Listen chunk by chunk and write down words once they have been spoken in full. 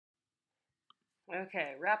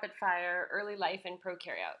Okay, rapid fire, early life and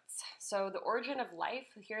prokaryotes. So, the origin of life,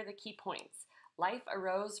 here are the key points. Life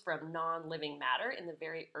arose from non living matter in the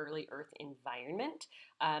very early Earth environment.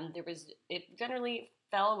 It generally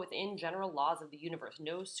fell within general laws of the universe.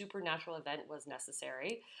 No supernatural event was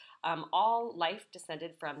necessary. All life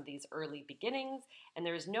descended from these early beginnings, and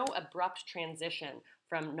there is no abrupt transition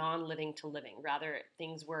from non living to living. Rather,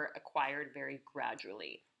 things were acquired very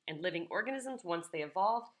gradually. And living organisms, once they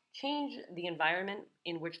evolved, change the environment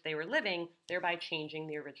in which they were living, thereby changing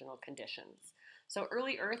the original conditions. So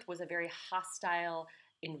early Earth was a very hostile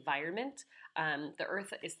environment. The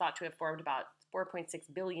Earth is thought to have formed about 4.6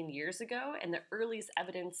 billion years ago, and the earliest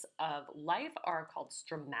evidence of life are called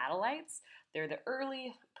stromatolites. They're the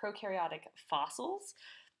early prokaryotic fossils.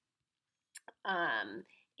 Um,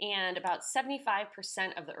 and about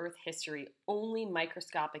 75% of the Earth history, only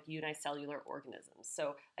microscopic unicellular organisms.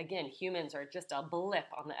 So, again, humans are just a blip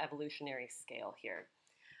on the evolutionary scale here.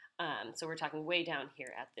 So, we're talking way down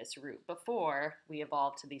here at this root before we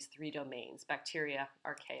evolved to these three domains: bacteria,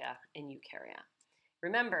 archaea, and eukarya.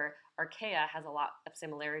 Remember, archaea has a lot of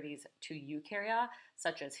similarities to eukarya,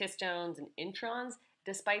 such as histones and introns,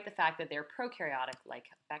 despite the fact that they're prokaryotic like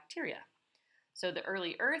bacteria. So the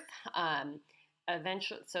early Earth,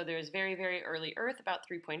 eventually, so there's very, very early Earth, about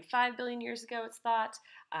 3.5 billion years ago, it's thought.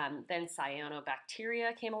 Then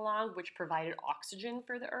cyanobacteria came along, which provided oxygen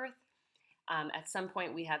for the Earth. At some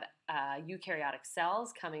point, we have eukaryotic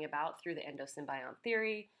cells coming about through the endosymbiont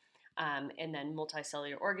theory, and then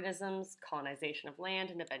multicellular organisms, colonization of land,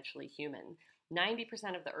 and eventually human.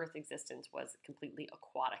 90% of the Earth's existence was completely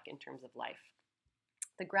aquatic in terms of life.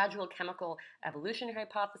 The gradual chemical evolution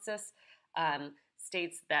hypothesis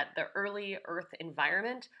states that the early Earth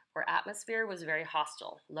environment or atmosphere was very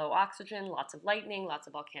hostile. Low oxygen, lots of lightning, lots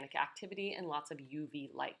of volcanic activity, and lots of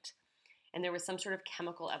UV light. And there was some sort of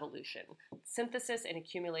chemical evolution. Synthesis and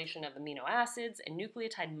accumulation of amino acids and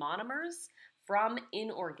nucleotide monomers from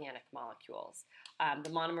inorganic molecules. The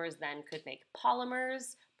monomers then could make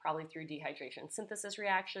polymers, probably through dehydration synthesis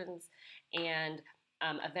reactions, and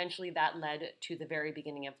eventually that led to the very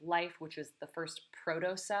beginning of life, which was the first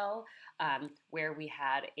protocell, where we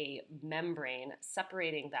had a membrane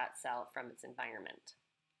separating that cell from its environment.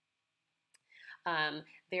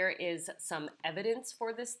 There is some evidence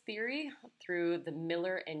for this theory through the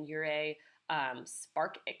Miller and Urey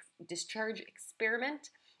spark discharge experiment,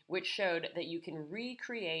 which showed that you can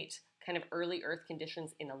recreate kind of early Earth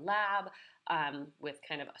conditions in a lab with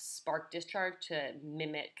kind of a spark discharge to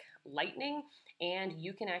mimic lightning, and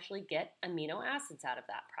you can actually get amino acids out of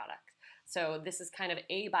that product. So this is kind of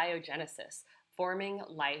abiogenesis, forming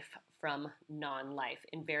life from non-life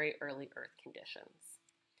in very early Earth conditions.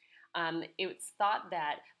 It's thought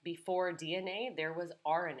that before DNA, there was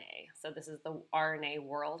RNA. So this is the RNA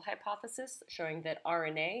world hypothesis, showing that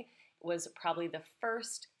RNA was probably the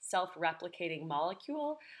first self-replicating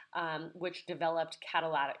molecule, which developed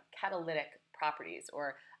catalytic properties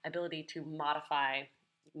or ability to modify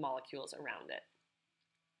molecules around it.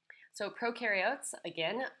 So prokaryotes,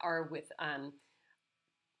 again,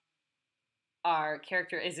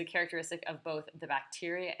 is a characteristic of both the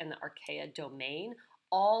bacteria and the archaea domain.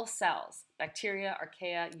 All cells, bacteria,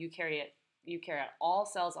 archaea, eukaryote, all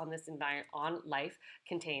cells on this environment, on life,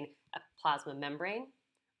 contain a plasma membrane,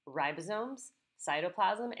 ribosomes,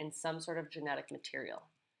 cytoplasm, and some sort of genetic material.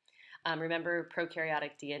 Remember,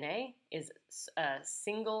 prokaryotic DNA is a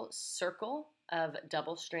single circle of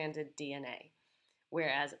double-stranded DNA,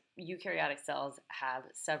 whereas eukaryotic cells have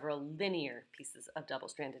several linear pieces of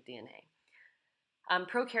double-stranded DNA.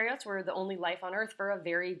 Prokaryotes were the only life on Earth for a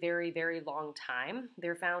very, very, very long time.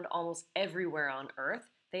 They're found almost everywhere on Earth.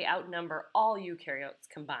 They outnumber all eukaryotes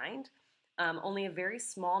combined. Only a very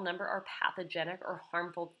small number are pathogenic or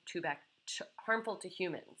harmful to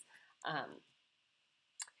humans.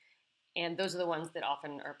 And those are the ones that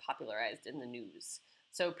often are popularized in the news.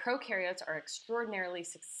 So prokaryotes are an extraordinarily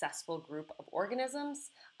successful group of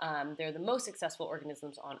organisms. They're the most successful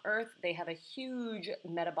organisms on Earth. They have a huge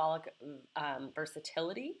metabolic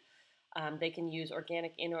versatility. They can use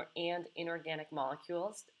organic and inorganic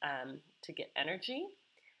molecules to get energy.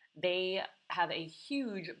 They have a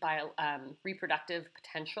huge reproductive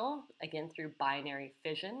potential, again, through binary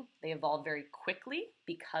fission. They evolve very quickly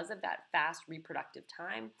because of that fast reproductive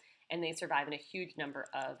time, and they survive in a huge number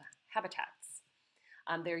of habitats.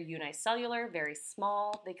 They're unicellular, very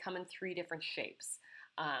small. They come in three different shapes: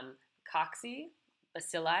 cocci,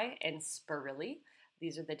 bacilli, and spirili.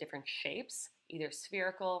 These are the different shapes, either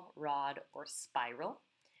spherical, rod, or spiral.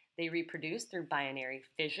 They reproduce through binary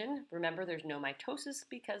fission. Remember, there's no mitosis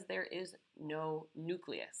because there is no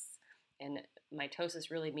nucleus. and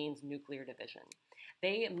mitosis really means nuclear division.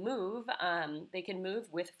 They can move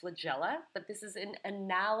with flagella, but this is an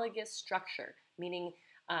analogous structure, meaning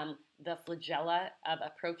the flagella of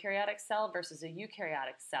a prokaryotic cell versus a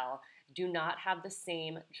eukaryotic cell do not have the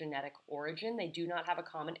same genetic origin. They do not have a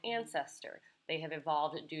common ancestor. They have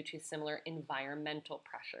evolved due to similar environmental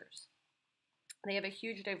pressures. They have a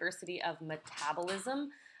huge diversity of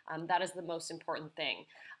metabolism. That is the most important thing.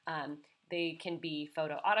 They can be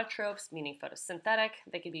photoautotrophs, meaning photosynthetic.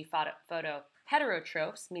 They can be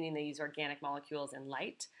photoheterotrophs, meaning they use organic molecules and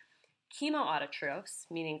light. Chemoautotrophs,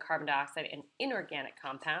 meaning carbon dioxide and inorganic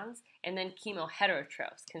compounds. And then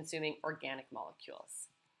chemoheterotrophs, consuming organic molecules.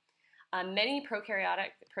 Many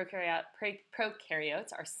prokaryotes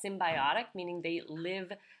are symbiotic, meaning they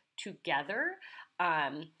live together.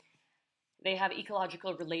 They have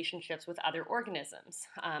ecological relationships with other organisms.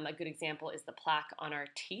 A good example is the plaque on our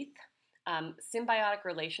teeth. Symbiotic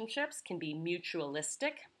relationships can be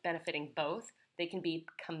mutualistic, benefiting both. They can be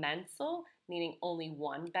commensal, meaning only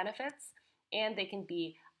one benefits. And they can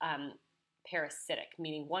be parasitic,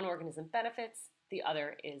 meaning one organism benefits, the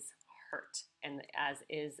other is hurt, and as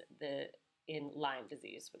is in Lyme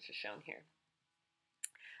disease, which is shown here.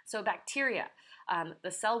 So bacteria.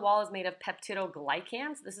 The cell wall is made of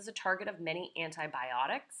peptidoglycans. This is a target of many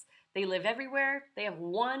antibiotics. They live everywhere. They have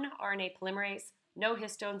one RNA polymerase, no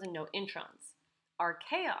histones, and no introns.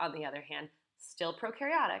 Archaea, on the other hand, still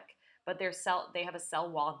prokaryotic, but they have a cell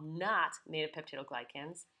wall not made of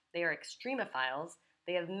peptidoglycans. They are extremophiles.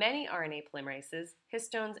 They have many RNA polymerases,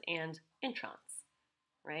 histones, and introns,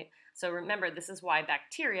 right? So remember, this is why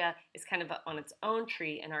bacteria is kind of on its own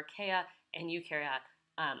tree, and archaea and eukaryote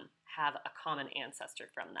have a common ancestor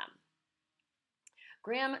from them.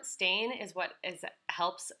 Gram-stain is what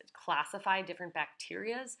helps classify different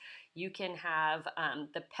bacterias. You can have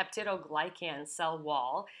the peptidoglycan cell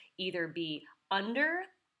wall either be under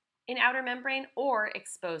an outer membrane or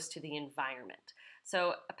exposed to the environment.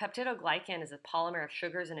 So a peptidoglycan is a polymer of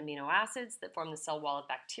sugars and amino acids that form the cell wall of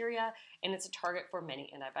bacteria, and it's a target for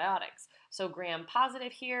many antibiotics. So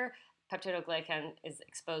gram-positive here, peptidoglycan is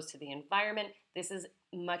exposed to the environment. This is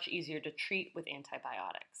much easier to treat with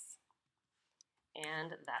antibiotics.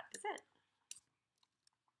 And that is it.